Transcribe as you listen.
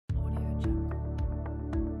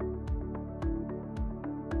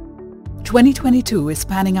2022 is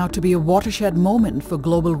panning out to be a watershed moment for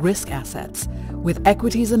global risk assets, with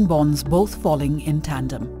equities and bonds both falling in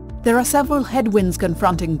tandem. There are several headwinds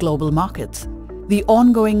confronting global markets: the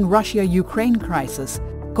ongoing Russia-Ukraine crisis,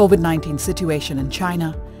 COVID-19 situation in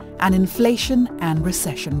China, and inflation and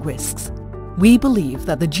recession risks. We believe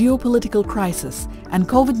that the geopolitical crisis and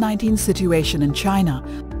COVID-19 situation in China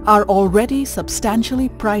are already substantially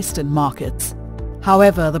priced in markets.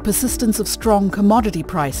 However, the persistence of strong commodity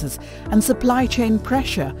prices and supply chain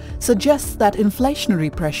pressure suggests that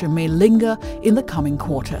inflationary pressure may linger in the coming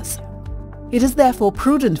quarters. It is therefore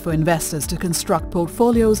prudent for investors to construct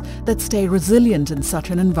portfolios that stay resilient in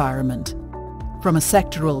such an environment. From a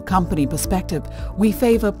sectoral company perspective, we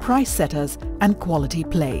favor price setters and quality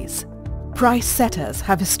plays. Price setters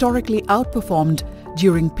have historically outperformed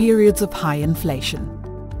during periods of high inflation.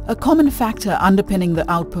 A common factor underpinning the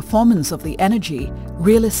outperformance of the energy,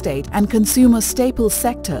 real estate and consumer staple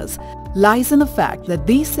sectors lies in the fact that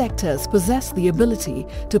these sectors possess the ability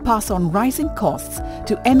to pass on rising costs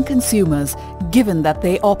to end consumers, given that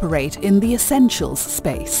they operate in the essentials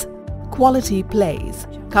space. Quality plays,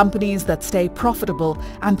 companies that stay profitable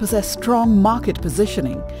and possess strong market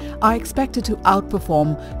positioning, are expected to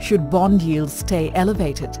outperform should bond yields stay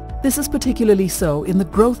elevated. This is particularly so in the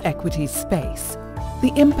growth equities space.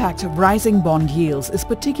 The impact of rising bond yields is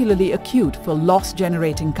particularly acute for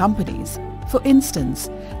loss-generating companies. For instance,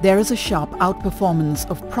 there is a sharp outperformance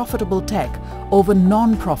of profitable tech over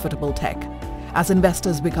non-profitable tech, as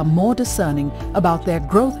investors become more discerning about their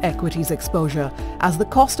growth equities exposure as the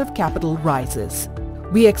cost of capital rises.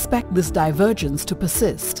 We expect this divergence to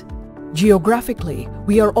persist. Geographically,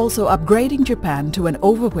 we are also upgrading Japan to an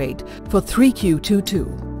overweight for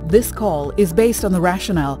 3Q22. This call is based on the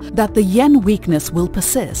rationale that the yen weakness will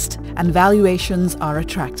persist and valuations are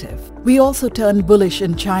attractive. We also turned bullish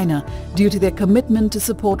in China due to their commitment to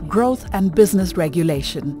support growth and business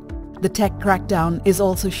regulation. The tech crackdown is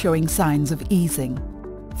also showing signs of easing.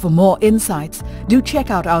 For more insights, do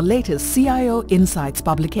check out our latest CIO Insights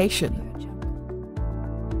publication.